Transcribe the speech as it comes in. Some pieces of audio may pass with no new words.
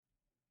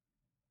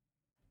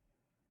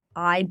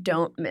I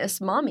don't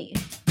miss mommy.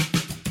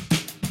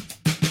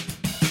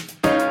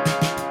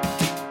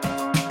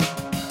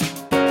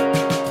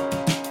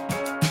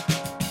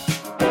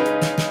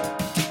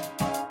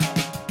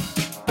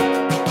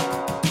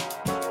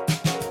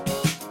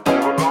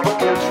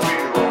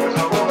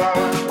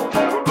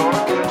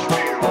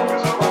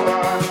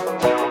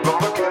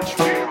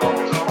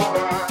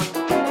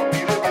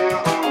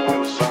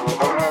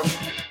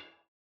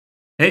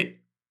 Hey,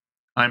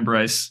 I'm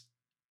Bryce.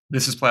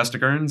 This is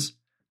Plastic Urns,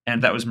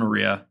 and that was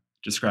Maria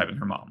describing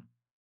her mom.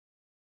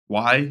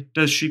 Why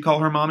does she call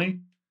her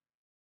mommy?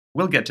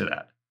 We'll get to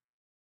that.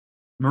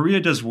 Maria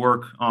does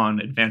work on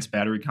advanced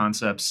battery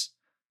concepts,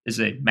 is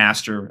a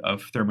master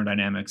of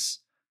thermodynamics,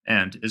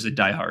 and is a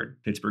diehard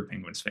Pittsburgh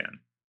Penguins fan.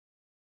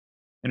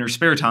 In her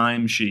spare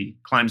time, she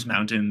climbs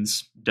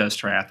mountains, does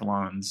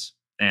triathlons,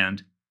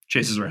 and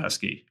chases her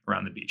husky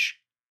around the beach.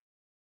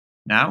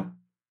 Now,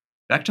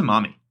 back to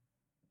mommy.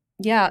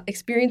 Yeah,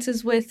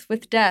 experiences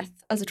with death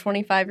as a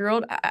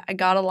 25-year-old. I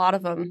got a lot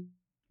of them.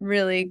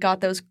 Really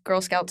got those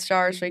Girl Scout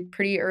stars like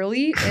pretty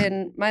early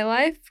in my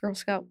life, Girl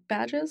Scout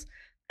badges,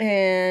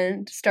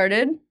 and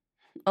started,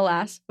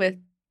 alas, with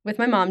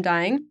my mom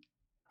dying.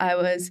 I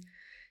was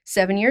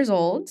 7 years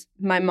old.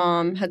 My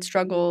mom had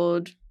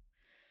struggled.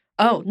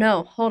 Oh,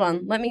 no, hold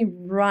on. Let me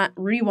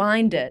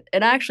rewind it.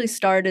 It actually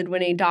started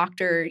when a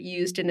doctor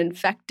used an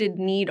infected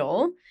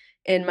needle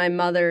in my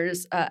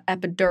mother's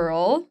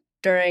epidural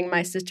during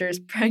my sister's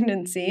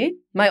pregnancy,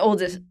 my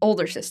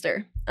older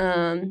sister.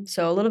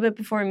 So a little bit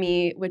before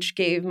me, which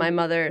gave my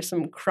mother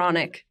some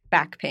chronic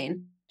back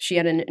pain. She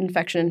had an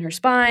infection in her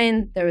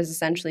spine. There was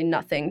essentially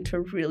nothing to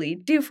really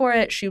do for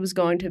it. She was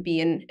going to be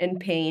in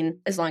pain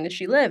as long as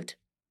she lived.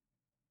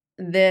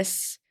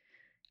 This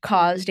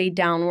caused a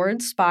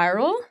downward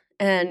spiral,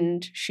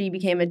 and she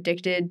became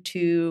addicted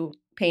to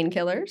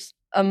painkillers,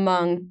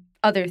 among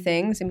other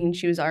things. I mean,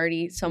 she was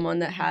already someone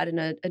that had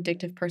an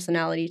addictive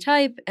personality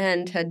type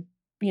and had,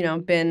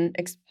 been,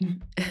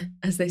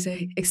 as they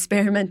say,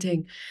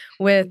 experimenting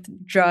with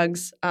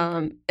drugs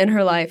in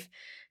her life.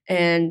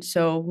 And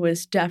so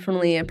was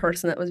definitely a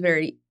person that was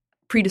very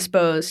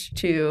predisposed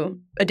to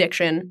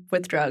addiction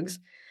with drugs.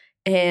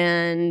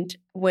 And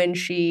when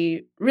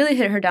she really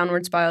hit her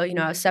downward spiral,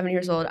 I was 7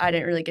 years old. I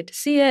didn't really get to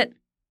see it.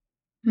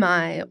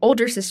 My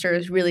older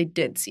sisters really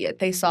did see it.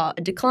 They saw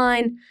a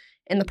decline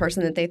in the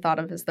person that they thought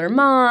of as their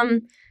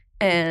mom.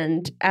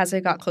 And as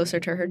it got closer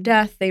to her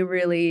death, they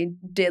really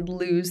did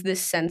lose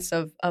this sense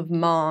of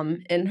mom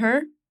in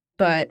her.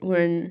 But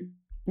when,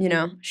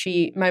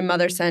 my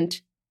mother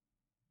sent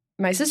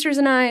my sisters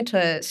and I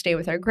to stay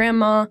with our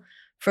grandma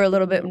for a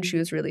little bit when she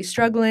was really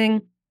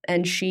struggling,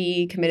 and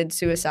she committed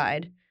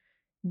suicide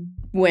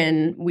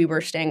when we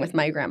were staying with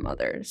my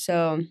grandmother.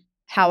 So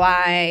how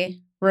I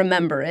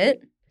remember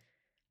it,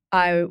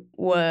 I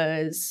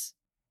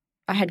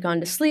had gone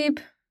to sleep.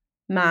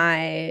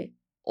 My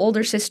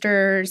older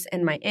sisters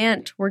and my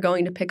aunt were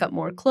going to pick up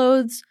more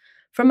clothes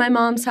from my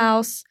mom's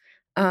house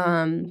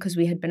because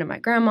we had been at my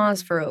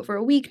grandma's for over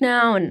a week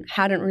now and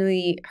hadn't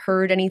really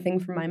heard anything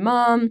from my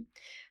mom.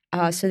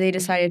 So they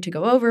decided to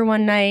go over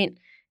one night,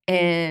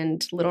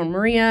 and little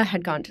Maria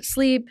had gone to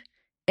sleep,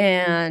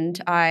 and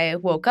I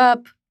woke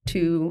up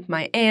to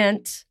my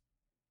aunt,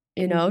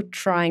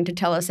 trying to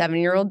tell a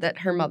 7-year-old that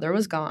her mother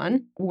was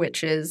gone,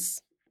 which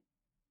is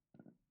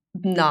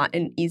not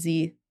an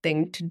easy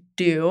thing to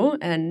do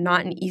and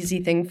not an easy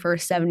thing for a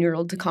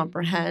 7-year-old to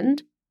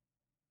comprehend.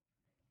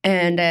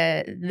 And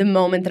the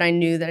moment that I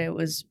knew that it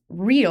was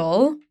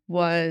real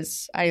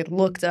was I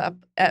looked up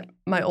at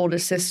my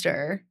oldest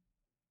sister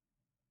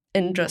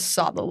and just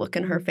saw the look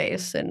in her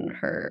face and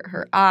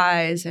her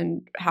eyes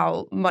and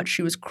how much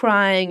she was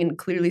crying and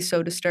clearly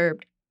so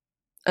disturbed.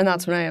 And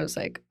that's when I was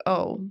like,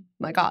 oh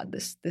my God,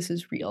 this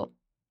is real.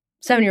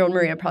 7-year-old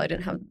Maria probably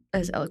didn't have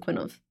as eloquent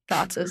of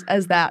thoughts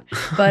as that.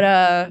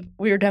 But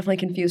we were definitely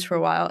confused for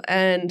a while.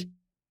 And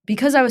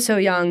because I was so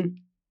young,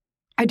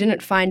 I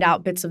didn't find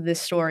out bits of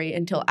this story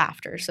until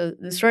after. So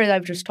the story that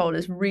I've just told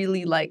is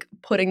really like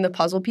putting the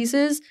puzzle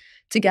pieces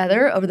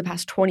together over the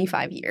past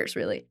 25 years,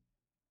 really.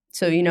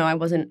 So, I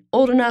wasn't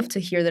old enough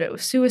to hear that it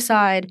was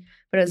suicide.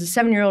 But as a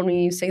 7-year-old, when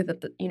you say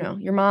that,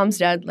 your mom's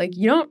dead, like,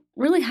 you don't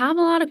really have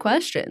a lot of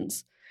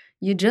questions.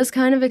 You just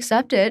kind of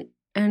accept it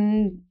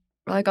and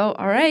like, oh,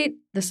 all right,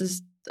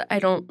 I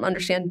don't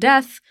understand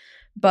death,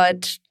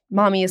 but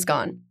mommy is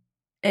gone.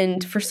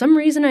 And for some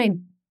reason, I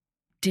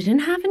didn't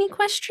have any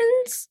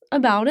questions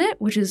about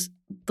it, which is,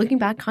 looking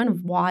back, kind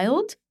of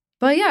wild.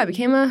 But yeah, I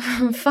became a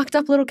fucked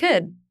up little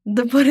kid,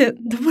 to put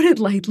it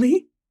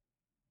lightly.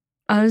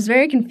 I was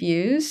very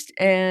confused.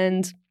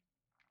 And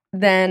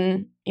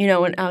then,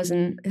 when I was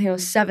in, I think it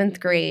was 7th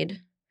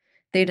grade,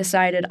 they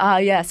decided,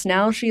 yes,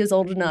 now she is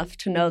old enough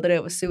to know that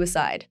it was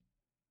suicide.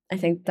 I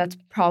think that's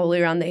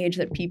probably around the age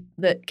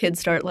that kids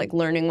start like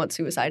learning what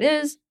suicide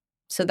is.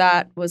 So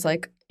that was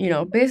like,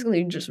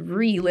 basically just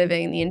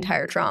reliving the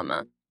entire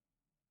trauma.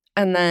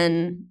 And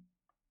then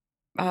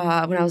when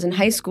I was in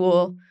high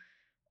school,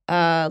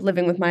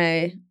 living with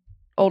my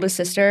oldest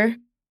sister,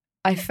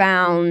 I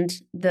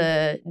found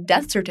the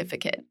death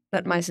certificate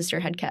that my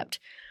sister had kept,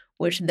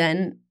 which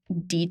then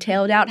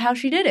detailed out how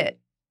she did it.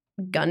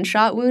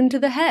 Gunshot wound to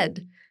the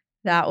head.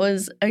 That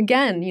was,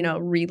 again,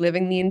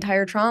 reliving the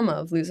entire trauma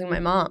of losing my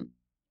mom.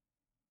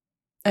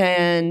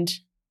 And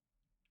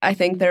I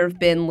think there have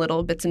been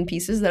little bits and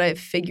pieces that I've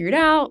figured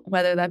out,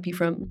 whether that be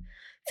from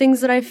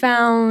things that I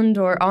found,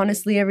 or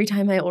honestly, every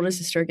time my oldest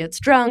sister gets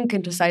drunk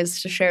and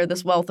decides to share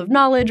this wealth of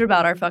knowledge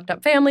about our fucked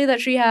up family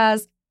that she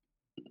has.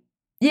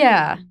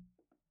 Yeah.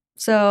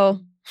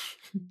 So,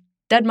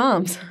 dead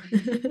moms.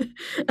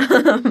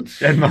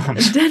 Dead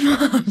moms. Dead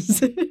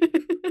moms.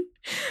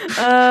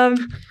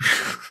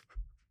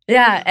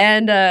 Yeah,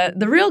 and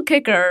the real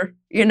kicker,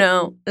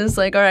 is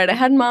like, all right, I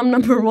had mom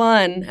number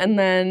one, and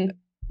then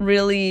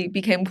really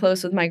became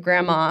close with my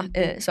grandma.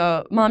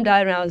 So mom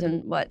died when I was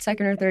in,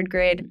 second or third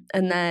grade,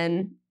 and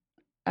then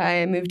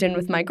I moved in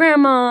with my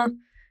grandma,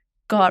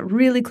 got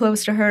really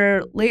close to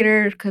her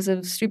later because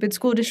of stupid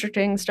school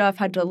districting stuff,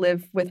 had to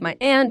live with my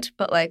aunt,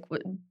 but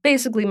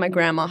basically my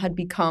grandma had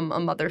become a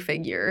mother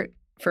figure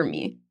for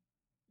me.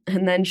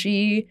 And then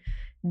she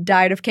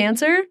died of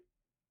cancer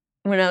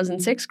when I was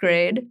in sixth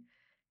grade.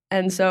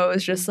 And so it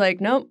was just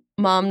like, nope,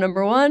 mom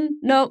number one,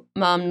 nope,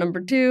 mom number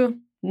two,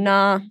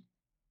 nah.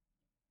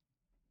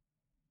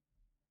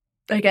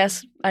 I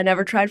guess I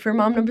never tried for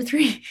mom number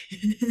three.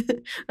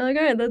 I'm like,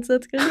 all right, that's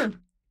good enough.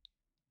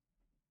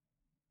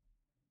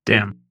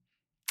 Damn.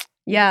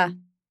 Yeah.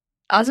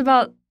 I was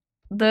about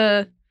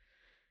the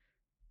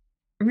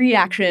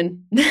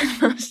reaction that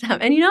most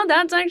have. And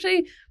that's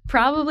actually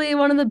probably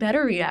one of the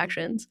better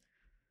reactions.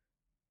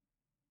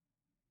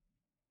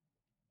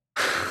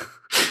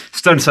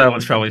 Stunned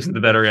silence probably isn't the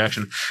better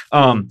reaction.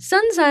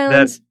 Stunned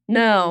silence,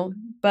 no,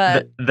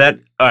 but that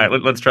all right.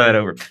 Let's try that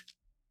over.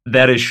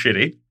 That is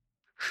shitty.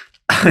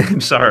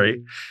 I'm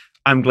sorry.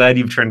 I'm glad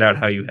you've turned out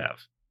how you have.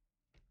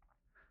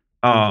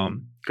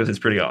 Because it's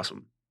pretty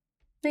awesome.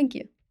 Thank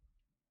you.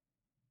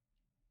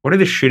 What are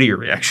the shittier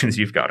reactions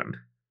you've gotten?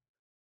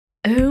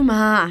 Oh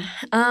my.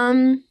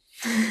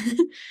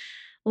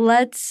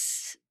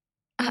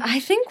 I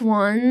think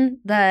one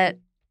that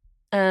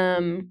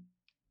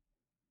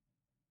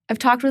I've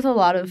talked with a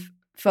lot of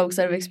folks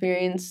that have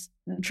experienced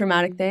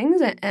traumatic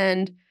things,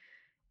 and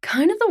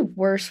kind of the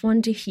worst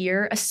one to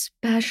hear,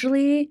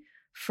 especially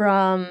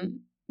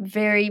from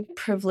very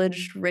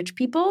privileged rich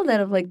people that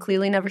have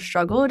clearly never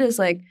struggled, is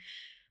like,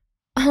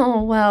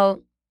 oh,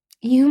 well,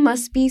 you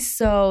must be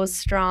so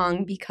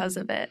strong because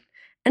of it.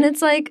 And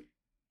it's like,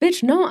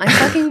 bitch, no, I'm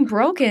fucking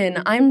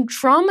broken. I'm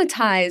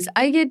traumatized.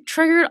 I get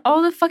triggered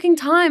all the fucking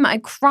time. I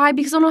cry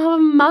because I don't have a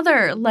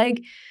mother.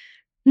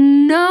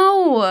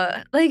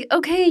 No.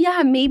 Okay,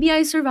 yeah, maybe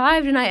I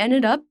survived and I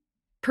ended up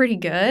pretty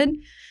good.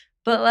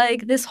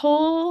 But this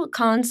whole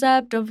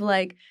concept of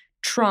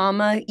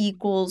trauma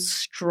equals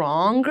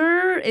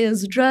stronger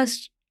is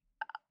just,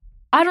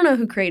 I don't know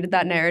who created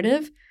that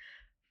narrative,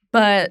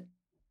 but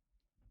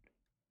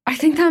I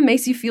think that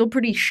makes you feel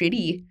pretty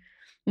shitty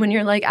when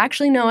you're like,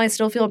 actually, no, I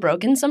still feel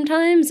broken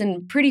sometimes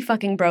and pretty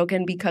fucking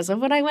broken because of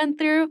what I went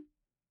through.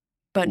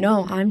 But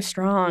no, I'm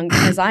strong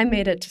because I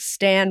made it to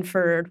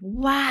Stanford.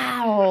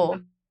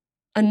 Wow.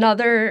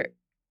 Another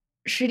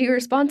shitty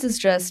response is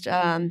just,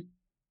 I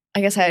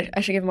guess I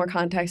should give more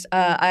context.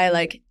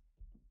 I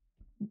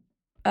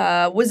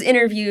was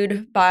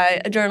interviewed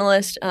by a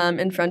journalist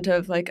in front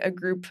of a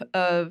group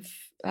of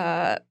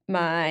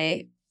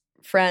my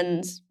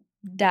friends'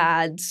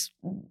 dads,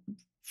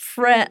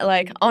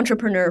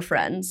 entrepreneur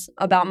friends,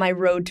 about my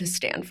road to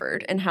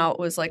Stanford and how it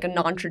was a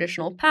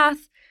non-traditional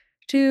path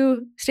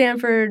to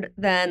Stanford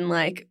than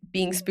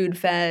being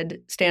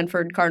spoon-fed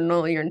Stanford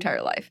Cardinal your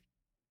entire life.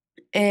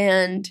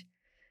 And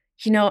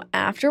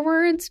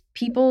afterwards,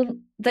 people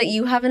that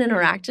you haven't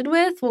interacted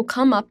with will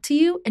come up to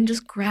you and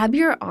just grab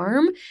your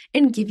arm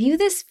and give you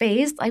this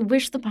face. I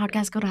wish the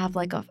podcast could have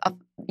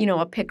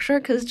a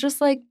picture, because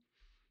just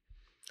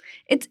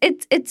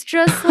it's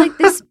just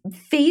this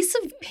face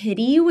of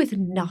pity with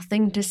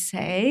nothing to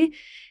say,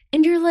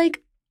 and you're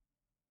like,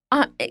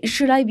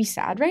 should I be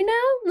sad right now?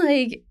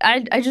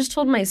 I just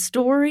told my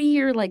story.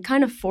 You're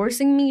kind of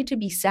forcing me to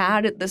be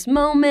sad at this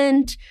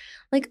moment.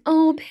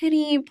 Oh,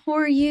 pity,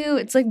 poor you.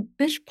 It's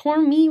bitch, poor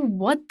me.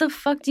 What the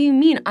fuck do you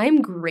mean?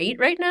 I'm great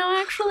right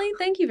now, actually.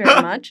 Thank you very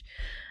much.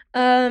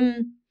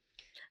 My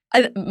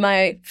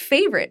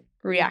favorite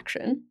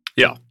reaction.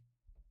 Yeah.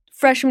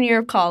 Freshman year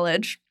of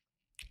college,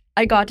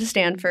 I got to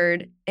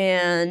Stanford,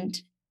 and,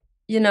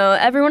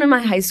 everyone in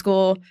my high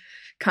school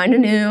kind of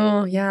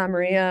knew, yeah,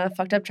 Maria,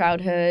 fucked up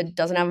childhood,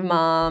 doesn't have a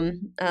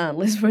mom,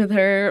 lives with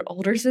her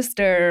older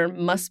sister,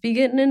 must be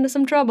getting into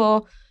some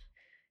trouble.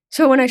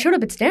 So when I showed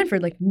up at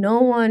Stanford,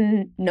 no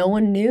one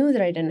knew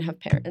that I didn't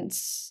have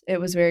parents. It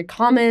was very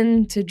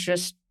common to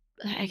just,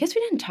 I guess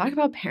we didn't talk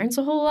about parents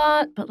a whole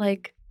lot, but I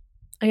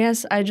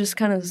guess I just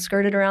kind of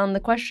skirted around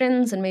the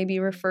questions and maybe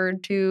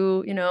referred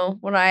to,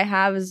 what I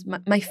have as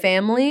my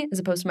family as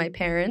opposed to my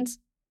parents.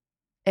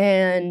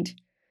 And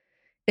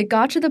it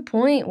got to the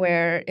point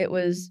where it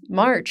was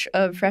March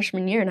of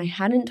freshman year and I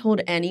hadn't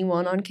told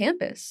anyone on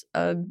campus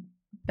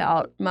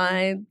about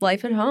my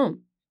life at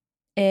home.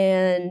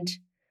 And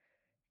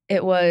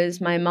it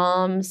was my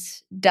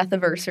mom's death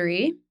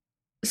anniversary.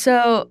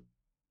 So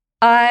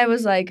I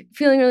was like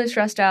feeling really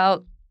stressed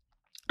out,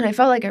 and I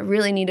felt like I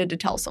really needed to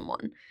tell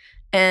someone.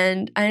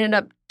 And I ended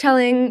up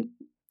telling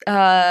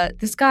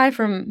this guy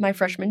from my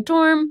freshman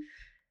dorm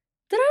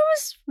that I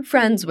was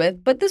friends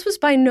with, but this was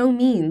by no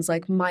means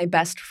like my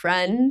best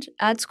friend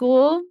at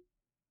school.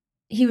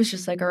 He was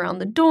just like around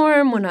the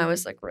dorm when I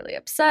was like really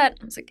upset.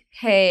 I was like,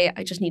 hey,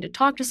 I just need to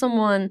talk to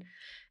someone.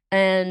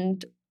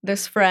 And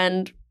this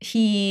friend,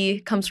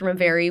 he comes from a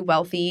very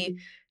wealthy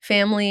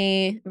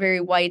family, very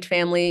white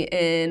family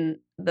in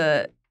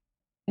the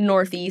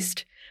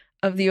northeast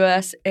of the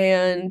US.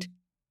 And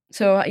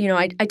so, you know,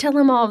 I tell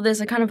him all of this.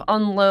 I kind of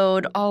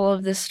unload all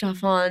of this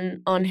stuff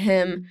on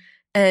him.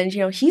 And, you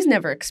know, he's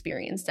never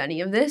experienced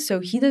any of this. So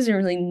he doesn't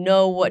really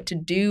know what to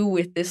do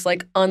with this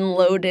like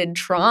unloaded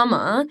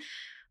trauma.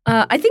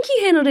 I think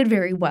he handled it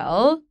very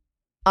well.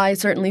 I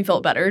certainly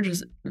felt better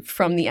just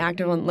from the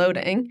act of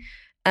unloading.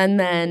 And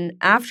then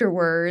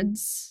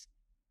afterwards,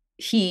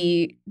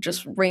 he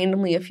just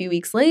randomly a few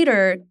weeks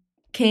later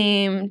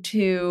came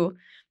to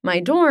my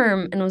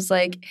dorm and was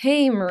like,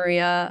 hey,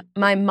 Maria,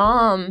 my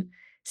mom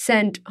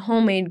sent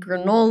homemade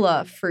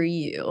granola for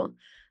you.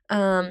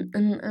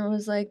 And I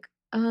was like,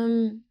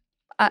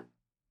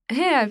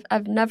 hey,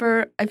 I've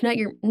never met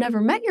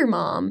your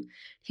mom.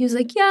 He was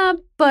like, yeah,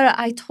 but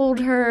I told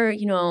her,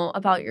 you know,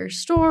 about your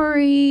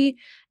story,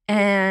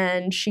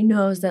 and she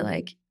knows that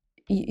like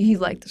he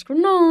liked this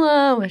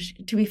granola. Which,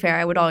 to be fair,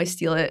 I would always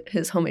steal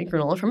his homemade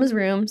granola from his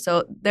room.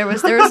 So there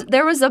was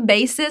a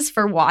basis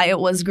for why it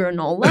was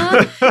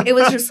granola. It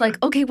was just like,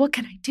 okay, what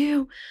can I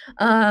do?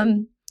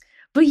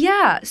 But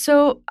yeah,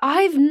 so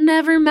I've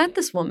never met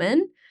this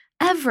woman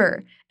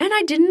ever, and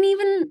I didn't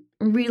even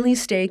really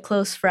stay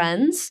close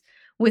friends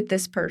with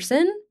this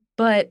person,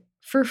 but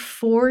for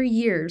 4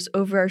 years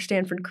over our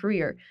Stanford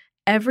career,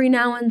 every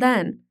now and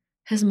then,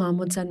 his mom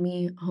would send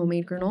me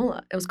homemade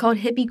granola. It was called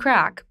Hippie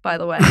Crack, by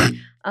the way.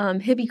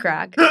 Hippie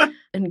Crack.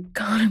 And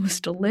God, it was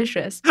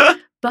delicious.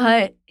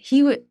 But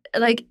he would,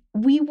 like,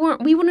 we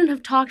wouldn't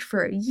have talked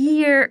for a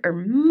year or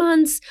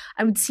months.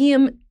 I would see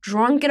him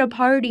drunk at a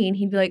party, and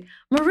he'd be like,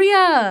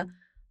 Maria,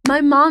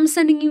 my mom's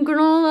sending you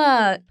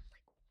granola.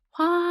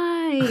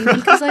 Why?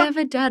 Because I have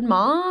a dead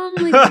mom?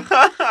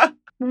 Like,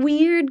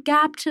 weird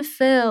gap to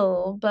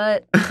fill,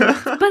 but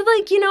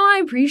like, you know, I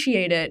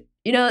appreciate it.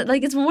 You know,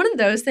 like, it's one of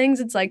those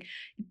things. It's like,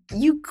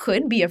 you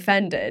could be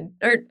offended,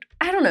 or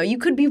I don't know, you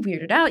could be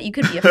weirded out, you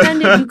could be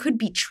offended, you could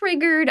be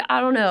triggered,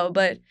 I don't know,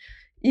 but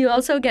you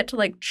also get to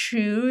like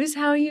choose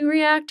how you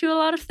react to a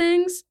lot of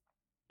things.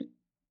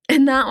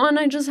 And that one,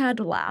 I just had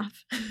to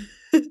laugh.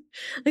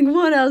 Like,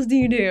 what else do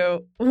you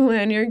do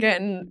when you're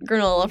getting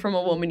granola from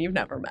a woman you've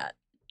never met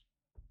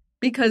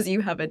because you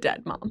have a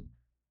dead mom?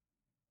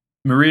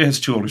 Maria has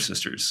 2 older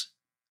sisters,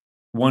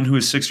 one who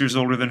is 6 years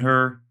older than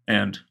her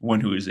and one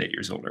who is 8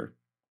 years older.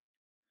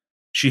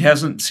 She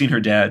hasn't seen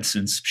her dad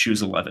since she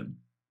was 11.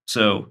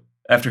 So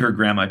after her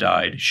grandma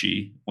died,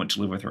 she went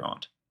to live with her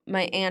aunt.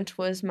 My aunt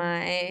was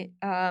my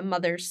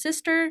mother's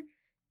sister,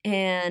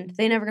 and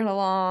they never got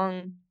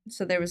along.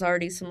 So there was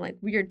already some like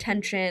weird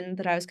tension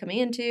that I was coming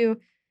into.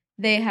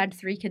 They had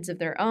 3 kids of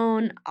their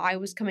own. I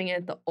was coming in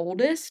at the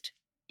oldest,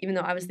 even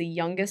though I was the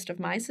youngest of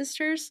my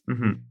sisters.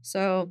 Mm-hmm.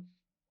 So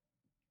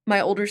my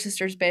older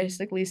sisters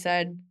basically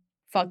said,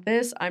 fuck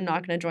this, I'm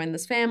not going to join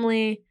this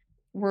family.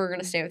 We're going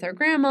to stay with our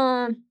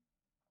grandma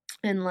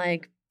and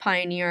like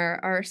pioneer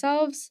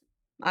ourselves.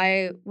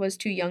 I was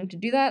too young to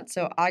do that,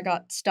 so I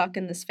got stuck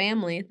in this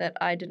family that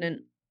I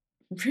didn't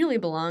really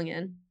belong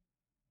in.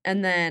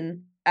 And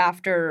then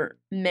after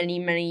many,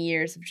 many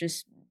years of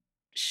just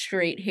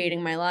straight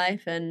hating my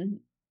life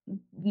and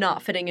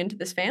not fitting into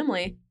this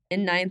family,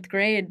 in 9th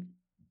grade,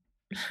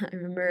 I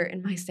remember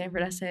in my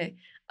Stanford essay,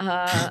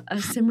 a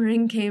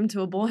simmering came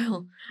to a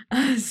boil.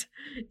 As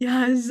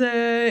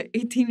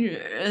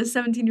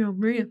 17-year-old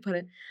Maria put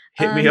it.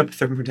 Hit me up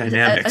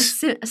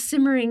thermodynamics. A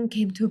simmering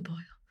came to a boil.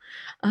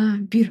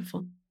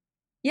 Beautiful.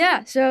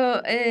 Yeah,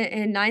 so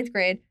in 9th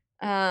grade,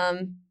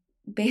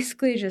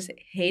 basically just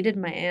hated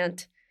my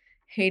aunt,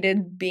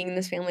 hated being in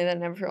this family that I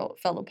never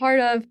felt a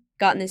part of,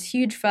 got in this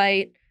huge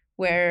fight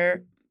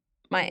where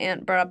my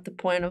aunt brought up the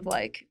point of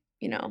like,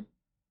 you know,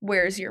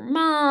 where's your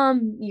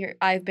mom?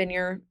 I've been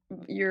your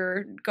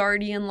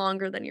guardian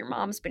longer than your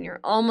mom's been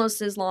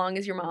almost as long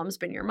as your mom's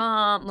been your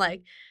mom.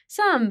 Like,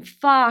 some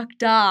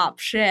fucked up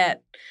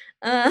shit.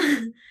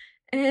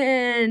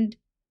 And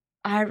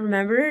I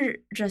remember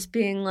just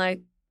being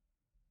like,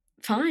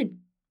 fine,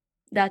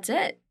 that's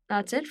it.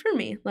 That's it for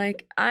me.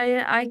 Like,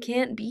 I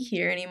can't be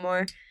here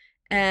anymore.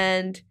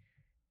 And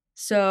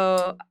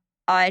so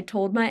I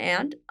told my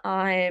aunt,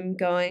 I'm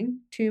going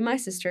to my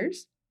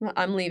sister's.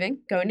 I'm leaving,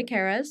 going to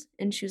Kara's.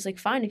 And she was like,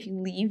 fine, if you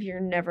leave, you're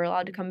never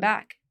allowed to come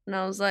back. And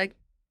I was like,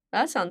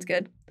 that sounds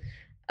good.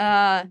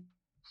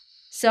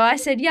 So I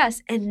said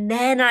yes. And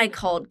then I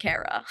called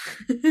Kara.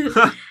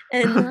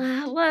 And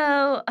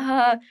hello,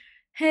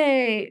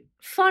 hey,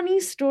 funny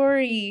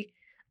story.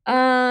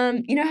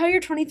 You know how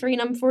you're 23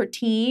 and I'm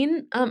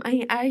 14?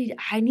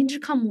 I need to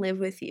come live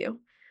with you.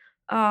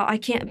 I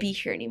can't be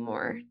here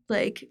anymore.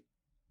 Like,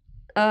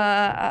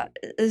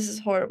 this is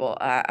horrible.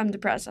 I'm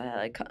depressed.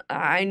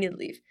 I need to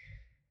leave.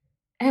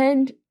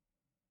 And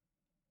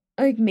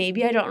like,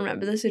 maybe I don't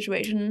remember the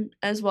situation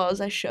as well as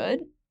I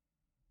should,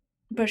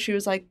 but she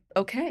was like,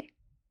 okay,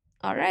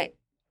 all right,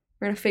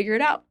 we're gonna figure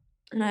it out.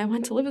 And I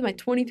went to live with my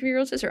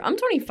 23-year-old sister. I'm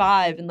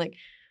 25, and like,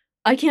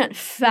 I can't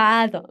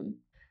fathom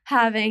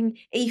having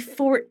a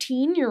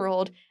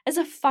 14-year-old as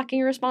a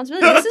fucking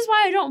responsibility. This is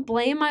why I don't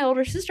blame my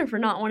older sister for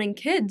not wanting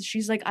kids.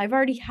 She's like, I've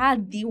already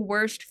had the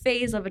worst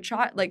phase of a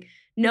child. Like,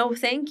 no,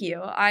 thank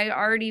you. I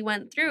already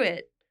went through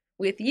it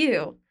with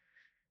you,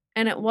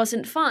 and it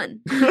wasn't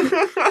fun.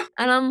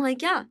 And I'm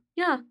like, yeah,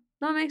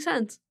 that makes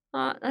sense.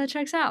 That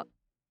checks out.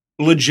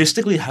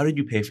 Logistically, how did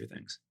you pay for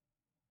things?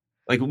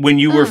 Like when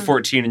you were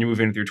 14 and you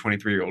moved in with your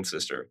 23-year-old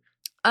sister?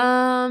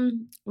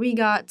 We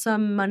got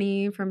some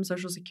money from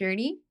Social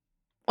Security.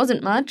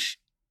 Wasn't much.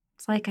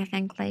 It's like, I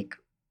think like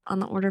on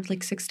the order of like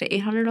 $600 to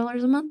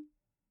 $800 a month.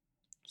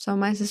 So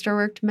my sister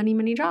worked many,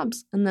 many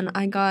jobs. And then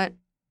I got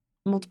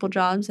multiple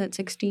jobs at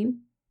 16.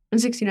 At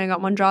 16, I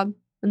got one job.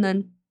 And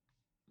then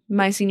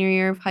my senior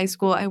year of high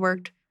school, I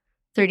worked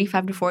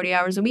 35 to 40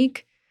 hours a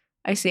week.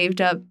 I saved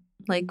up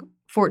like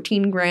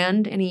 14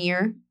 grand in a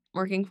year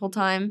working full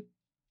time.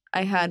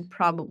 I had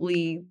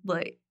probably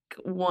like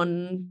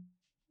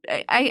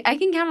I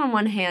can count on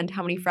one hand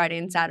how many Friday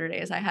and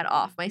Saturdays I had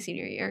off my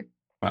senior year.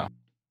 Wow.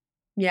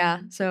 Yeah.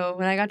 So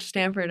when I got to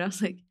Stanford, I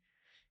was like,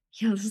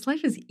 yo, this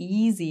life is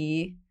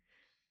easy.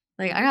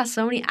 Like, I got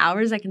so many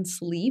hours I can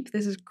sleep.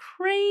 This is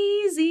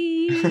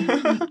crazy.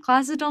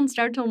 Classes don't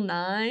start till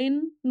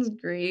 9. This is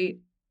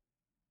great.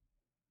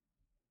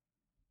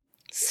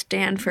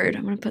 Stanford.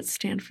 I'm going to put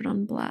Stanford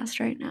on blast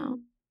right now.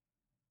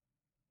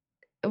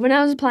 When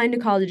I was applying to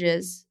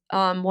colleges,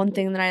 one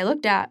thing that I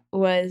looked at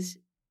was,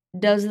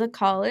 does the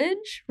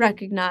college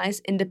recognize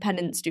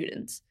independent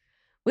students?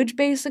 Which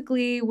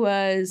basically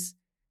was,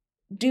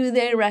 do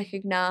they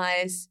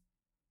recognize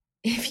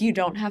if you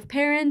don't have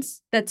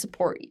parents that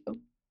support you?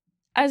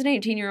 As an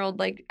 18-year-old,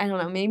 like, I don't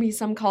know, maybe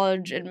some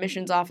college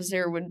admissions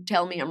officer would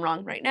tell me I'm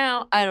wrong right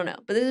now. I don't know.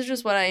 But this is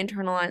just what I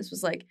internalized,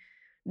 was like,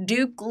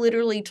 Duke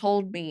literally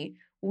told me,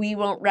 we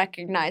won't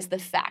recognize the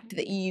fact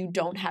that you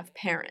don't have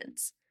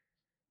parents.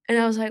 And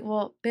I was like,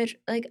 well, bitch,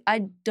 like,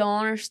 I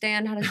don't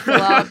understand how to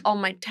fill out all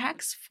my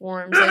tax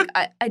forms. Like,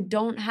 I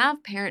don't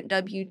have parent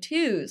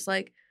W-2s.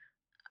 Like,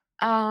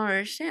 I don't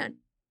understand.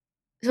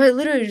 So I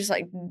literally just,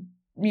 like,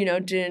 you know,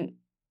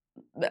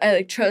 I,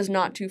 like, chose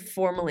not to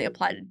formally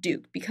apply to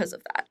Duke because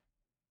of that.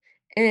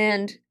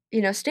 And,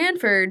 you know,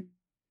 Stanford,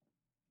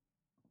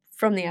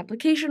 from the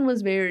application,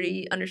 was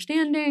very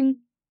understanding.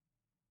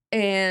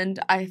 And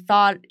I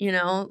thought, you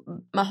know,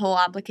 my whole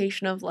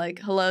application of, like,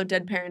 hello,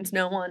 dead parents,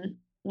 no one,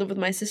 live with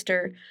my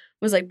sister,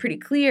 was, like, pretty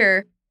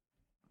clear.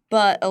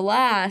 But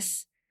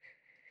alas,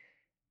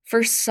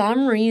 for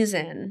some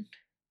reason,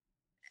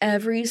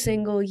 every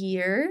single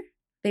year,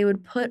 they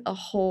would put a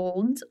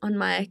hold on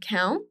my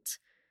account.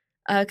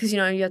 Because, you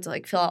know, you have to,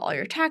 like, fill out all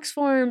your tax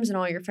forms and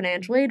all your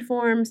financial aid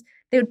forms.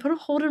 They would put a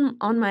hold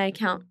on my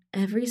account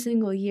every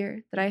single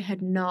year that I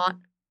had not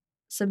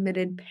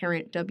submitted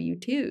parent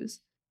W-2s.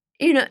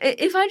 You know,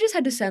 if I just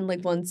had to send,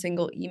 like, one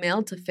single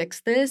email to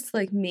fix this,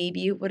 like,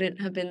 maybe it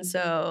wouldn't have been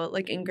so,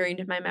 like, ingrained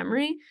in my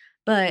memory.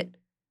 But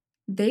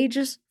they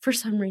just, for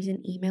some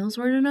reason, emails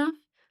weren't enough.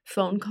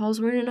 Phone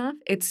calls weren't enough.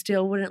 It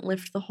still wouldn't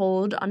lift the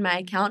hold on my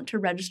account to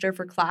register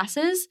for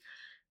classes.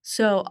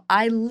 So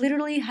I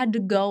literally had to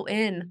go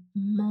in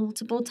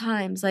multiple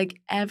times, like,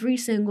 every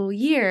single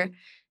year,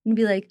 and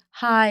be like,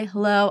 hi,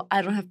 hello,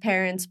 I don't have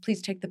parents.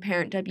 Please take the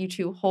parent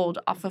W-2 hold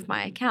off of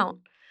my account.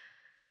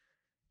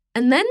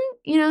 And then,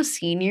 you know,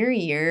 senior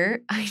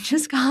year, I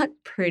just got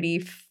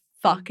pretty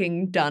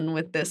fucking done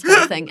with this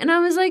whole thing. And I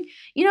was like,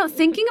 you know,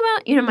 thinking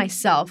about, you know,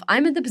 myself,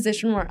 I'm at the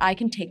position where I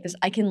can take this,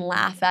 I can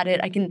laugh at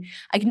it, I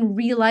can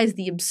realize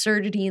the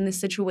absurdity in the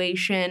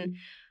situation.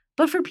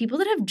 But for people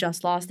that have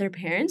just lost their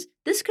parents,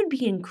 this could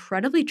be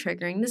incredibly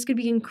triggering. This could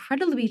be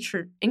incredibly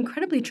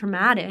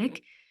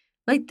traumatic.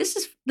 Like, this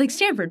is, like,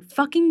 Stanford,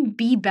 fucking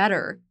be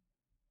better.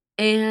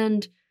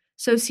 And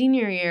so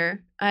senior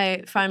year,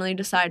 I finally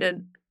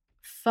decided,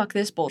 fuck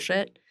this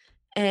bullshit.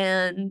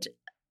 And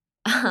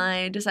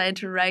I decided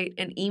to write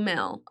an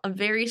email, a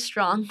very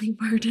strongly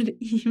worded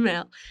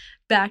email,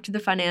 back to the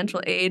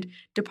financial aid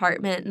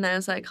department. And I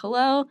was like,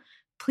 hello,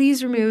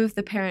 please remove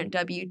the parent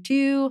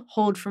W-2,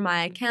 hold for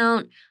my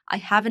account. I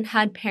haven't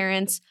had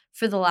parents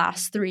for the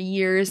last 3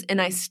 years,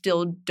 and I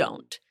still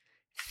don't.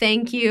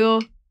 Thank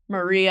you,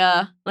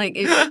 Maria. Like,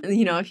 if,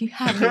 you know, if you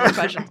have any more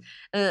questions.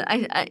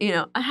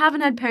 I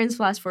haven't had parents for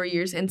the last 4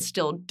 years and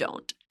still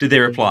don't. Did they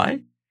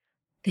reply?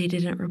 They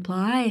didn't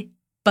reply,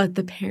 but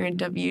the parent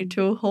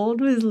W-2 hold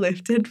was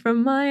lifted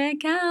from my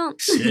account.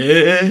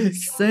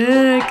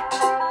 Sick.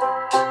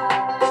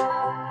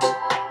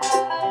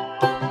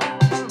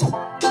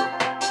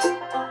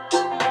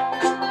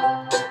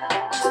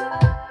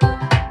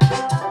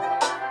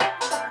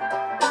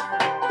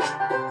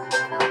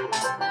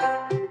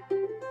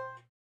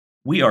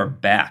 We are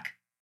back.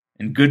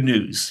 And good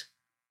news.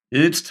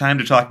 It's time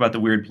to talk about the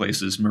weird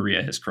places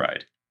Maria has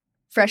cried.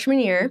 Freshman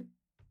year,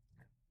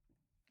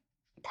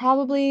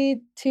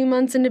 probably 2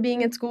 months into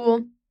being at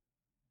school,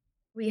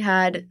 we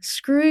had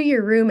Screw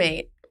Your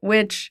Roommate,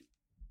 which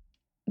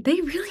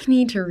they really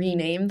need to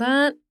rename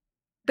that.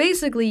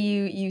 Basically,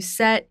 you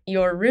set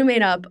your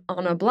roommate up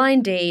on a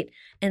blind date,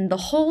 and the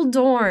whole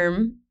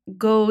dorm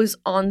goes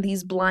on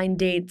these blind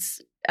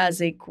dates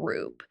as a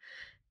group.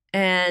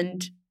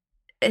 And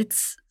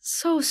it's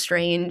so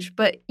strange,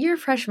 but you're a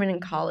freshman in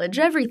college.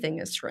 Everything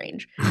is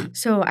strange.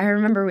 So I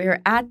remember we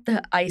were at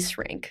the ice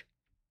rink.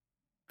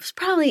 It was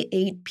probably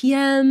 8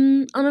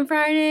 p.m. on a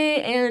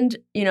Friday. And,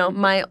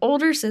 my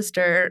older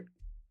sister,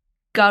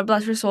 God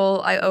bless her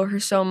soul, I owe her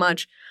so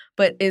much,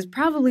 but is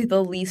probably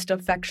the least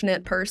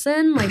affectionate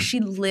person. Like, she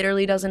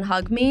literally doesn't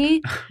hug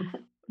me.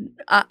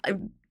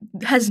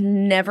 Has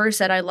never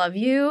said I love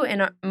you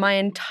in my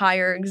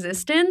entire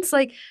existence.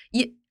 Like,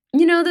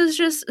 there's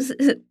just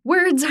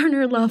words aren't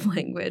her love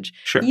language.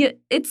 Sure.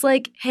 It's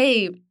like,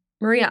 hey,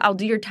 Maria, I'll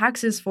do your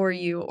taxes for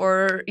you.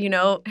 Or,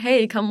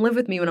 hey, come live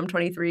with me when I'm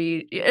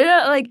 23.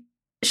 Yeah, like,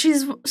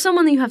 she's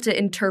someone that you have to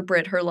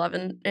interpret her love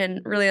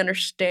and really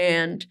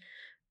understand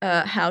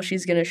how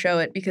she's going to show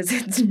it, because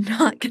it's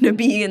not going to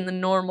be in the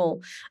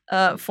normal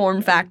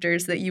form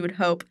factors that you would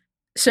hope.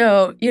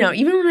 So,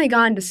 even when I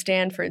got into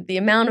Stanford, the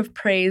amount of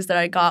praise that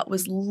I got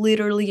was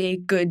literally a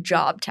good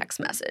job text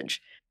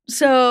message.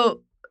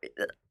 So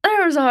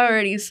there was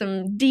already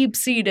some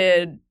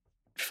deep-seated,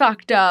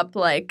 fucked up,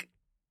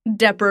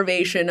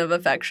 deprivation of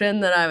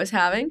affection that I was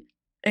having.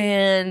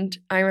 And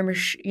I remember,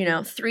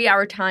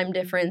 3-hour time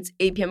difference,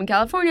 8 p.m. in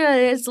California,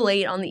 it's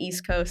late on the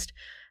East Coast.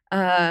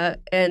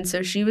 And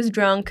so she was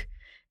drunk,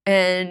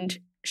 and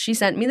she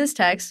sent me this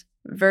text,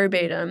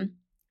 verbatim.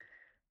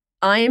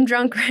 I am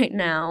drunk right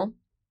now,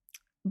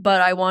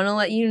 but I want to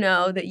let you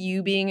know that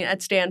you being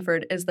at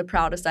Stanford is the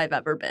proudest I've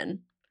ever been.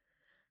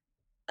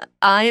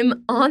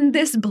 I'm on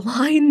this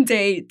blind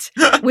date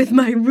with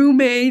my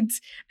roommates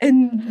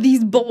and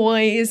these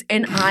boys,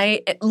 and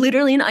I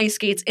literally in ice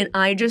skates, and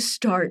I just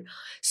start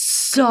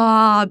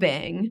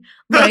sobbing,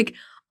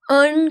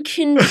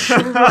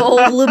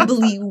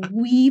 uncontrollably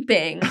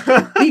weeping,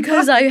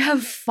 because I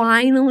have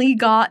finally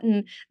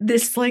gotten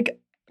this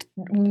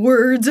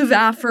words of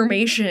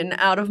affirmation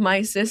out of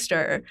my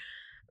sister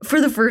for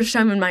the first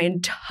time in my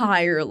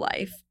entire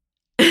life.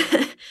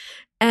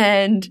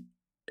 And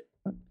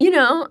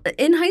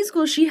in high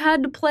school, she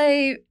had to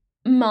play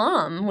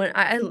mom when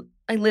I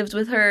lived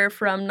with her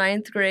from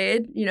 9th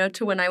grade,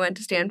 to when I went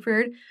to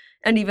Stanford.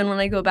 And even when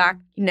I go back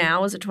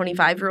now as a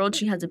 25-year-old,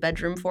 she has a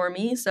bedroom for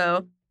me.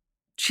 So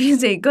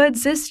she's a good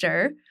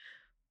sister,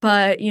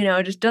 but,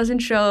 just doesn't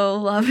show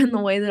love in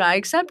the way that I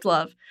accept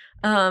love,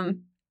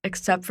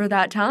 except for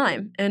that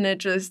time. And it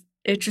just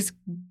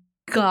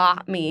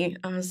got me.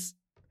 I was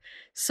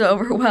so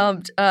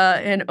overwhelmed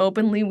and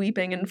openly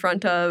weeping in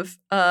front of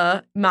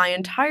my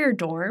entire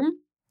dorm.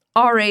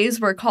 RAs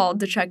were called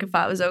to check if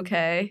I was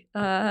okay.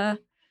 It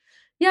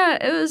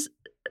was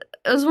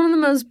one of the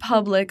most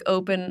public,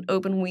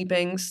 open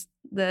weepings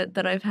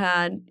that I've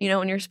had.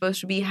 When you're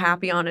supposed to be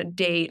happy on a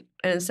date,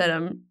 and instead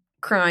I'm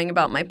crying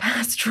about my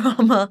past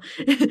trauma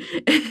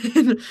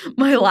and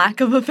my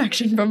lack of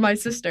affection from my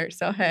sister.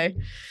 So hey,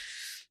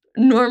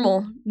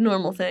 normal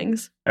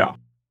things. Yeah.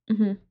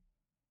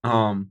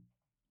 Mm-hmm.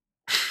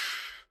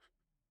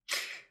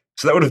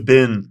 So that would have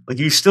been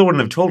you still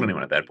wouldn't have told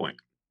anyone at that point.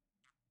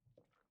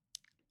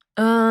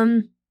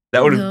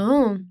 That would have.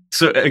 No.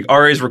 So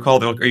RAs were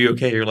called. They're like, "Are you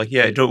okay?" You're like,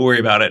 "Yeah, don't worry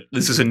about it.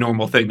 This is a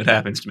normal thing that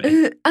happens to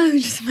me."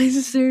 My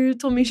sister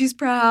told me she's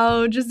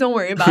proud. Just don't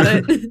worry about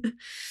it.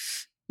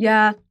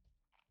 Yeah.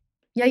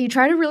 You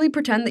try to really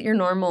pretend that you're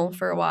normal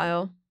for a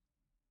while,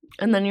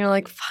 and then you're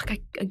like, "Fuck,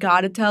 I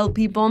gotta tell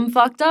people I'm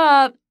fucked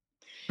up.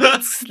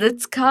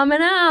 It's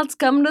coming out. It's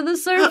coming to the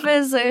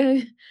surface.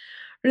 I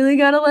really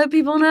gotta let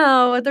people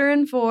know what they're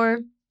in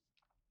for."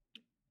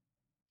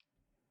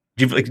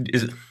 Do you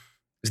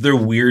is there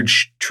weird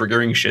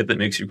triggering shit that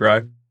makes you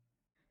cry?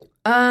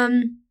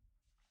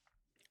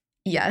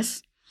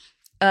 Yes.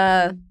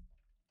 I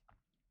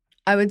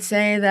would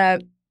say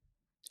that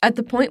at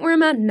the point where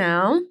I'm at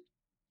now,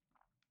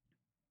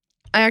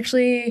 I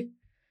actually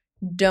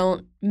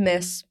don't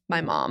miss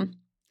my mom.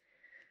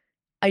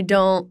 I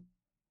don't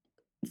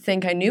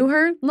think I knew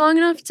her long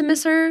enough to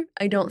miss her.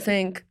 I don't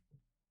think,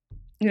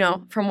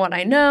 from what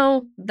I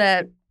know,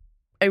 that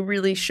I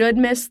really should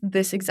miss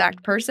this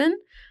exact person.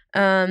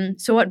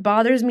 So what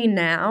bothers me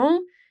now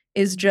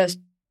is just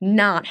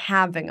not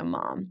having a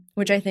mom,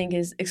 which I think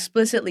is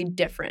explicitly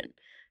different.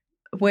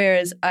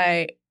 Whereas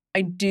I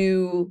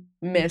do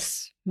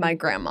miss my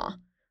grandma,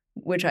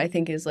 which I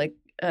think is a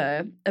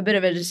bit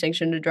of a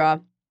distinction to draw.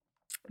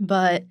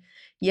 But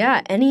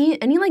yeah, any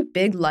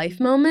big life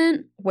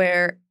moment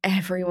where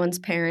everyone's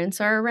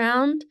parents are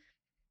around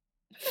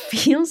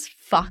feels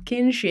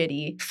fucking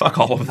shitty. Fuck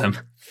all of them.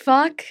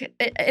 Fuck.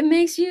 It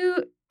makes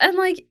you, and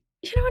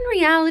in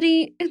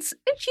reality, it's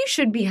you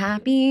should be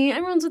happy.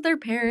 Everyone's with their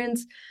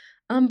parents.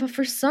 But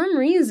for some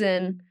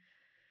reason,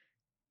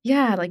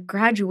 yeah, like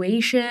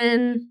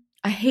graduation.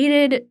 I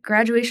hated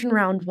graduation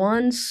round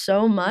 1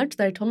 so much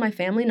that I told my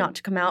family not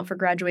to come out for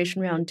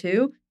graduation round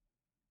 2.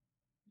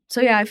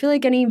 So yeah, I feel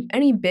like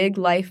any big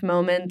life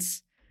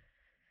moments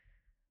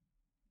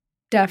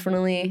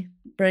definitely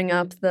bring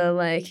up the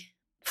like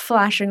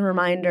flashing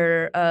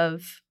reminder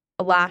of,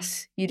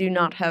 alas, you do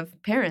not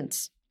have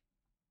parents.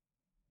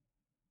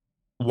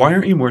 Why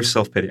aren't you more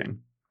self-pitying?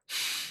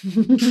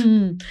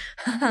 Because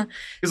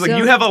like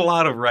you have a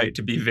lot of right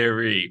to be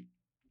very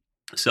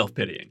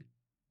self-pitying.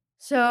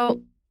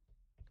 So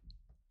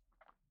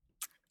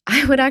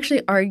I would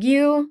actually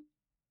argue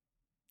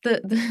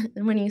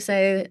when you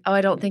say, oh,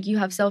 I don't think you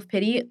have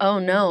self-pity. Oh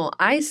no,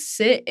 I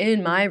sit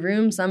in my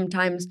room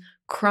sometimes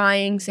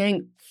crying,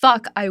 saying,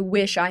 fuck, I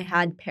wish I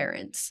had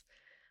parents.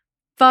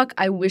 Fuck,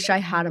 I wish I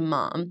had a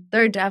mom.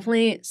 There are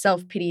definitely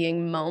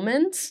self-pitying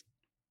moments.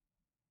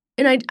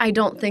 And I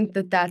don't think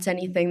that that's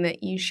anything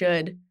that you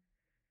should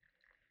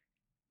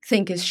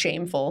think is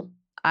shameful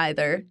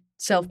either.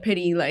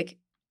 Self-pity, like,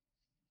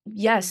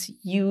 yes,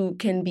 you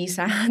can be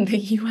sad that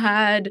you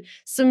had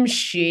some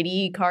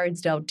shitty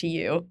cards dealt to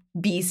you.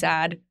 Be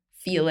sad,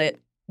 feel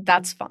it.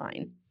 That's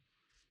fine.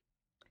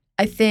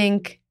 I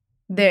think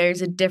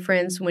there's a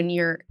difference when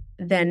you're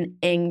then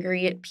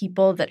angry at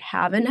people that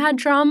haven't had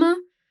trauma.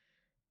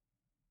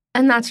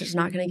 And that's just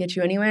not going to get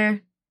you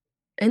anywhere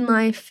in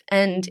life.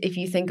 And if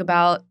you think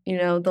about,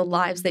 the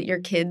lives that your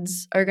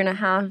kids are going to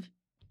have,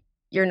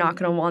 you're not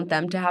going to want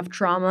them to have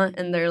trauma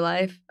in their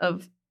life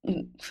of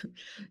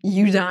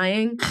you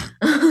dying.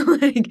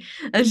 Like,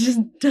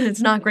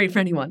 it's not great for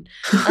anyone.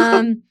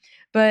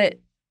 But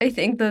I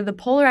think the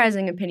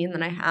polarizing opinion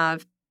that I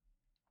have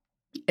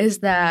is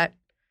that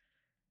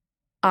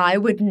I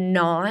would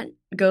not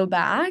go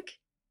back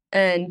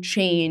and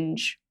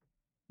change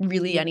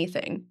really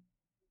anything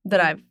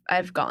that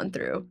I've gone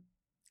through.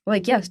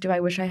 Like, yes, do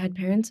I wish I had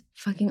parents?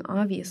 Fucking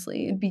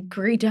obviously. It'd be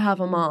great to have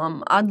a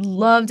mom. I'd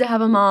love to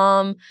have a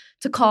mom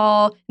to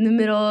call in the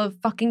middle of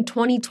fucking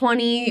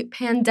 2020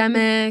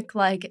 pandemic,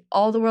 like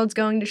all the world's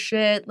going to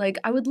shit. Like,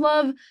 I would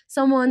love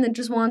someone that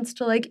just wants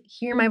to like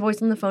hear my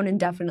voice on the phone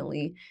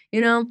indefinitely,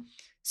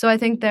 So I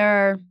think there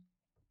are,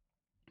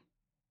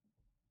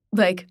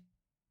 like,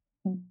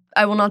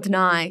 I will not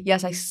deny,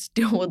 yes, I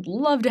still would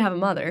love to have a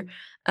mother,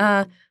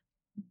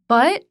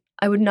 but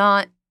I would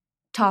not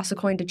toss a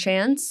coin to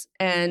chance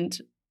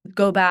and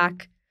go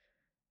back,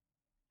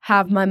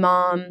 have my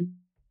mom,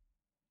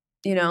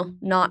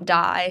 not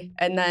die,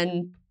 and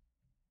then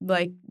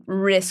like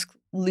risk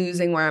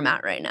losing where I'm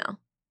at right now.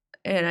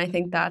 And I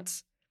think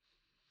that's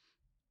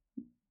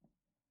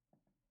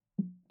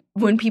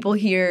when people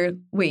hear,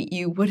 wait,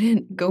 you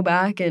wouldn't go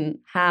back and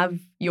have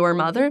your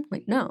mother? I'm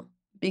like, no,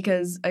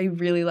 because I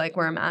really like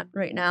where I'm at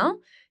right now.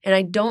 And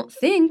I don't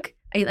think,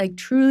 I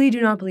truly do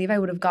not believe I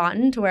would have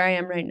gotten to where I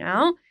am right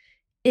now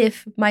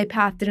if my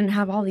path didn't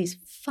have all these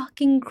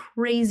fucking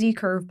crazy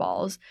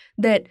curveballs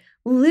that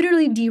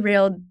literally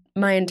derailed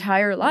my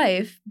entire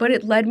life, but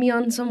it led me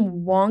on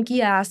some wonky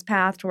ass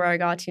path to where I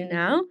got to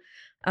now.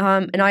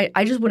 And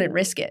I just wouldn't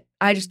risk it.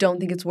 I just don't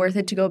think it's worth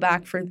it to go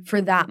back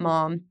for that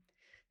mom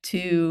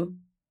to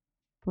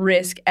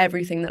risk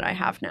everything that I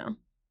have now.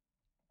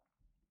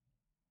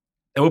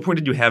 At what point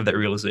did you have that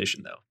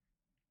realization, though?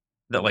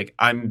 That like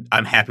I'm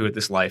happy with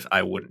this life.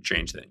 I wouldn't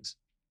change things.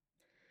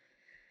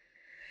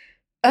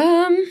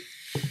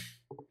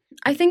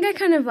 I think I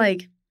kind of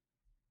like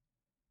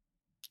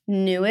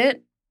knew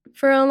it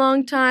for a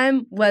long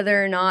time.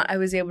 Whether or not I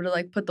was able to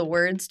like put the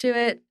words to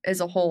it is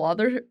a whole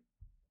other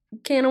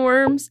can of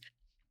worms.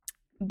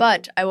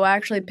 But I will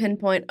actually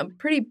pinpoint a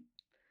pretty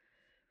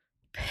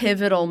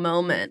pivotal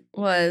moment.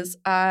 Was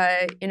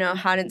I,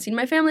 hadn't seen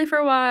my family for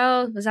a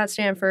while, was at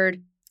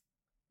Stanford,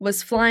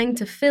 was flying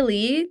to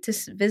Philly to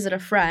visit a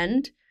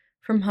friend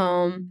from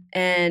home,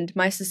 and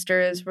my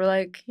sisters were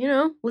like,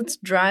 let's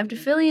drive to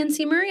Philly and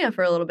see Maria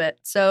for a little bit.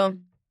 So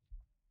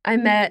I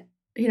met,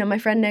 my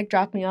friend Nick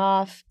dropped me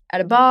off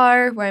at a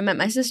bar where I met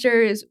my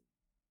sisters.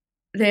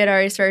 They had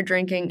already started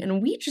drinking,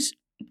 and we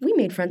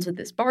made friends with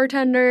this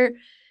bartender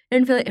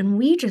in Philly, and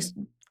we just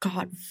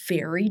got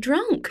very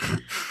drunk.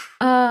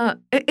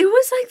 It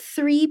was like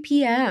 3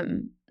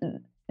 p.m.,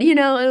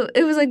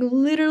 it was like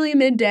literally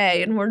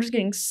midday, and we're just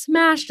getting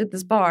smashed at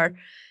this bar.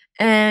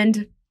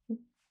 And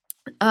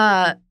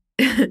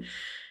then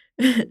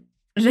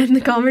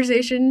the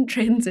conversation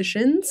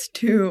transitions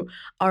to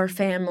our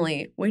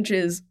family, which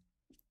is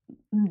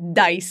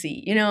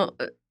dicey.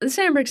 The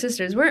Sandberg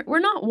sisters, we're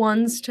not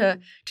ones to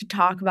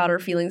talk about our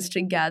feelings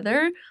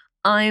together.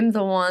 I'm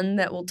the one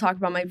that will talk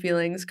about my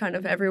feelings kind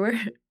of everywhere,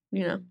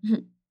 What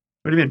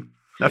do you mean?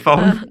 That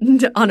follow?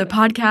 On a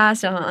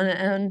podcast,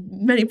 on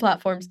many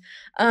platforms.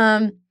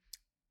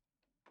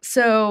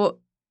 So,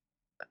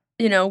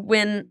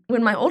 when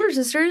my older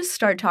sisters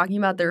start talking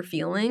about their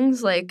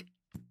feelings, like,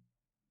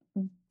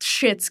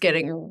 shit's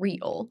getting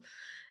real.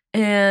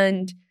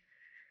 And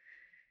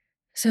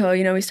so,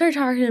 we started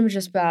talking to them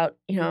just about,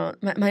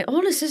 my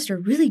oldest sister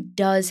really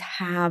does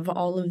have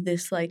all of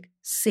this, like,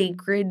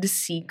 sacred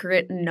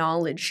secret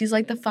knowledge. She's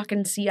like the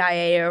fucking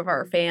CIA of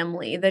our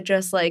family that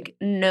just like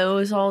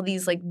knows all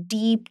these like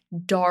deep,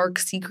 dark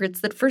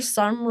secrets that for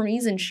some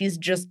reason she's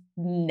just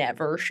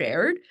never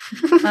shared.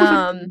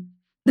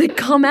 They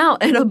come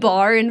out at a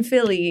bar in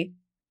Philly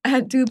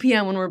at 2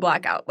 p.m. when we're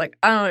blackout. Like,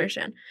 I don't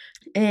understand.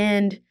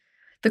 And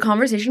the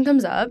conversation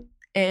comes up,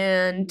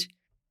 and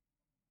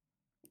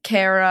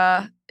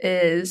Kara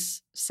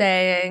is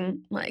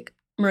saying, like,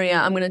 Maria,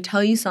 I'm going to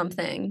tell you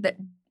something that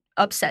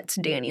upsets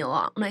Danny a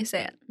lot when I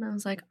say it. And I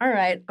was like, all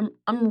right,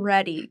 I'm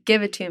ready.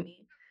 Give it to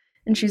me.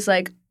 And she's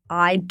like,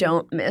 I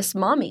don't miss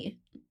mommy.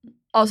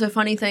 Also,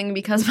 funny thing,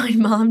 because my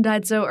mom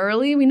died so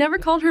early, I never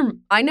called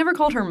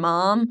her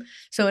mom.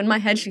 So in my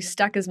head, she's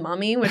stuck as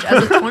mommy, which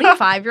as a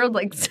 25-year-old,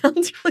 like,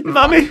 sounds really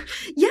Mommy? fun.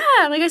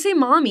 Yeah, like I say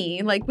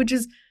mommy, like, which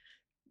is,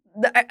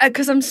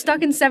 because I'm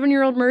stuck in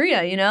 7-year-old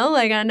Maria, you know?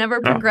 Like, I never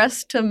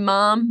progressed to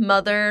mom,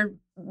 mother,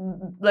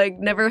 like,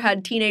 never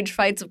had teenage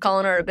fights of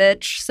calling her a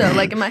bitch. So,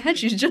 like, in my head,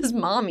 she's just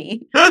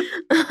mommy.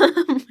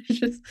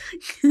 Which is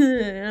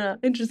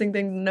interesting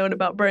thing to note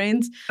about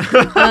brains.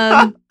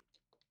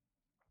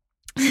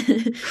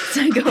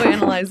 So go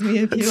analyze me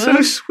if you That's will.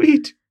 so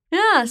sweet.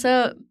 Yeah,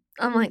 so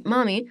I'm like,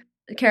 mommy.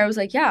 Kara was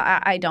like, yeah,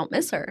 I don't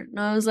miss her. And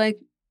I was like,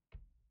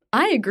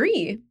 I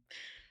agree.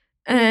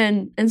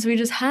 And so we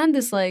just had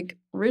this like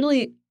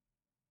really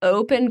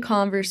open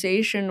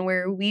conversation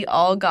where we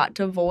all got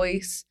to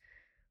voice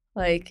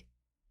like,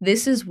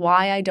 this is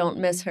why I don't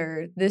miss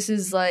her. This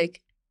is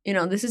like, you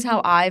know, this is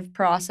how I've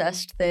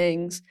processed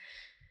things.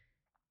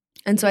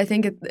 And so I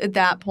think at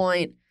that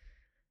point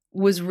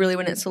was really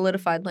when it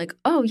solidified, like,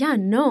 oh, yeah,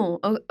 no,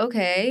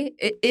 okay.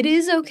 It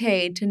is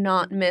okay to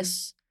not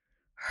miss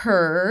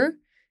her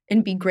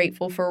and be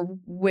grateful for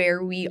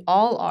where we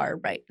all are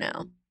right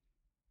now.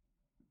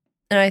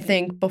 And I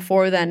think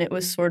before then it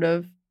was sort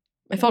of,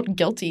 I felt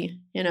guilty,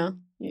 you know?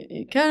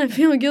 You kind of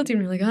feel guilty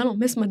when you're like, I don't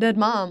miss my dead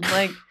mom.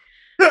 Like,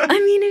 I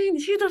mean,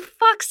 who the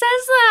fuck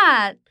says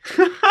that?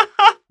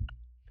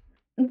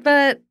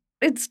 But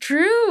it's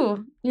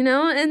true, you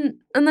know, and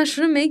that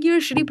shouldn't make you a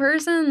shitty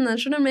person. That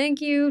shouldn't make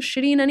you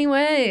shitty in any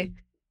way.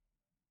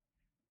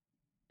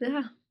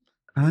 Yeah.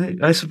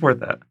 I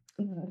support that.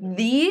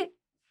 The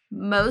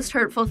most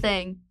hurtful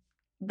thing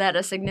that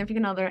a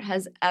significant other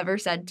has ever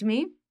said to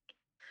me,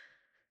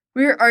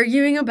 we were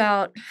arguing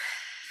about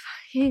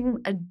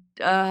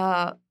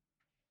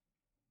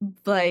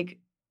like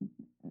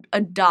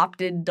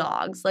adopted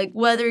dogs, like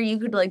whether you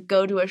could like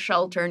go to a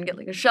shelter and get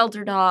like a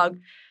shelter dog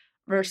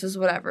versus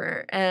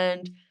whatever.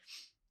 And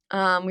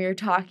we were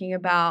talking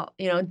about,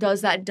 you know,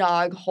 does that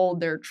dog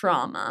hold their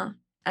trauma?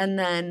 And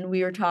then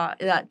we were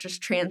that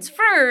just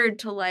transferred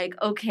to like,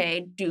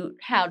 okay,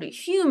 how do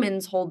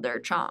humans hold their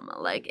trauma?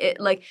 Like it,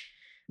 like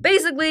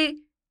basically,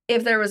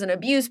 if there was an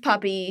abused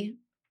puppy,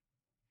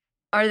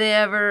 are they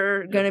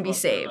ever going to be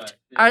saved?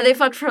 Yeah. Are they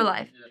fucked for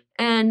life? Yeah.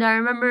 And I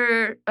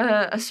remember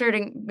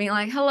asserting, being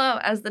like, hello,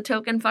 as the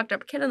token fucked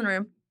up kid in the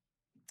room,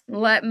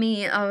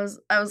 I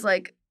was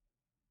like,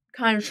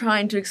 kind of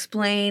trying to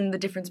explain the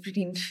difference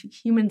between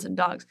humans and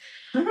dogs.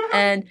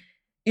 And,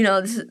 you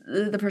know,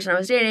 the person I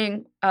was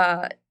dating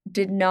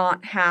did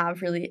not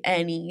have really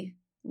any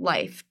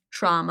life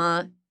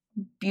trauma,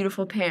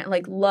 beautiful parent,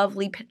 like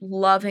lovely,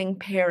 loving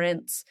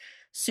parents,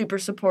 super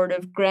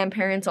supportive,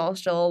 grandparents all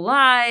still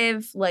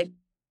alive, like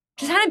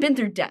just hadn't been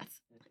through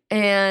death.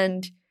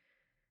 And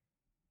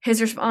his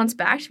response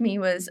back to me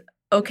was,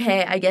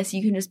 okay, I guess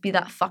you can just be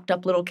that fucked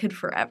up little kid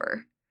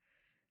forever.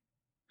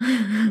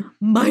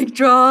 Mic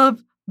drop,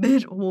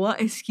 bitch.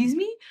 What? Excuse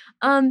me?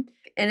 And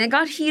it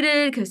got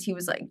heated because he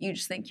was like, you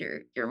just think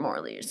you're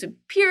morally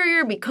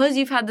superior because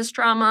you've had this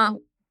trauma.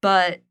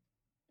 But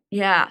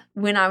yeah,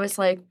 when I was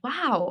like,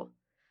 wow,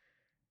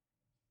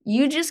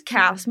 you just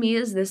cast me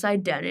as this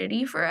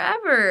identity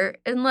forever.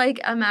 And like,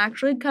 I'm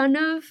actually kind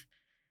of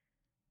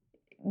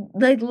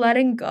like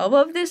letting go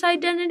of this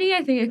identity.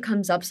 I think it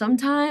comes up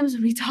sometimes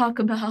when we talk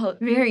about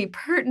very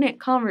pertinent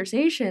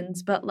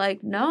conversations, but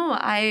like, no,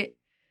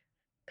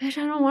 Bitch,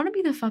 I don't want to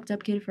be the fucked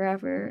up kid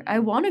forever. I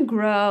want to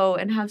grow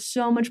and have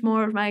so much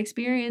more of my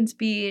experience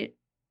be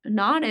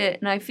not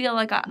it. And I feel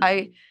like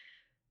I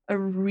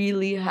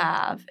really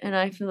have. And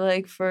I feel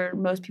like for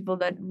most people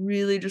that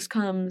really just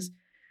comes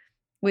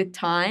with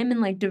time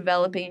and like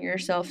developing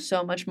yourself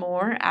so much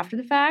more after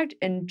the fact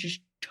and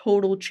just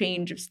total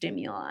change of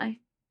stimuli.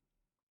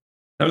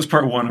 That was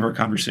part 1 of our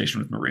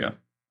conversation with Maria.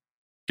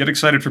 Get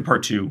excited for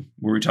part 2,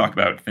 where we talk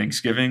about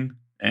Thanksgiving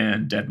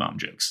and dead mom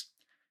jokes.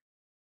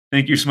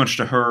 Thank you so much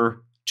to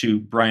her, to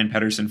Brian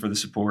Pedersen for the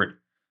support,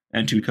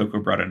 and to Coco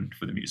Brudden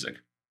for the music.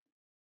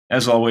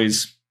 As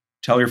always,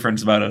 tell your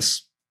friends about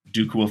us,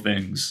 do cool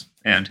things,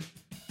 and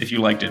if you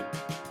liked it,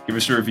 give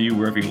us a review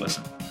wherever you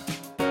listen.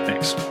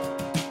 Thanks.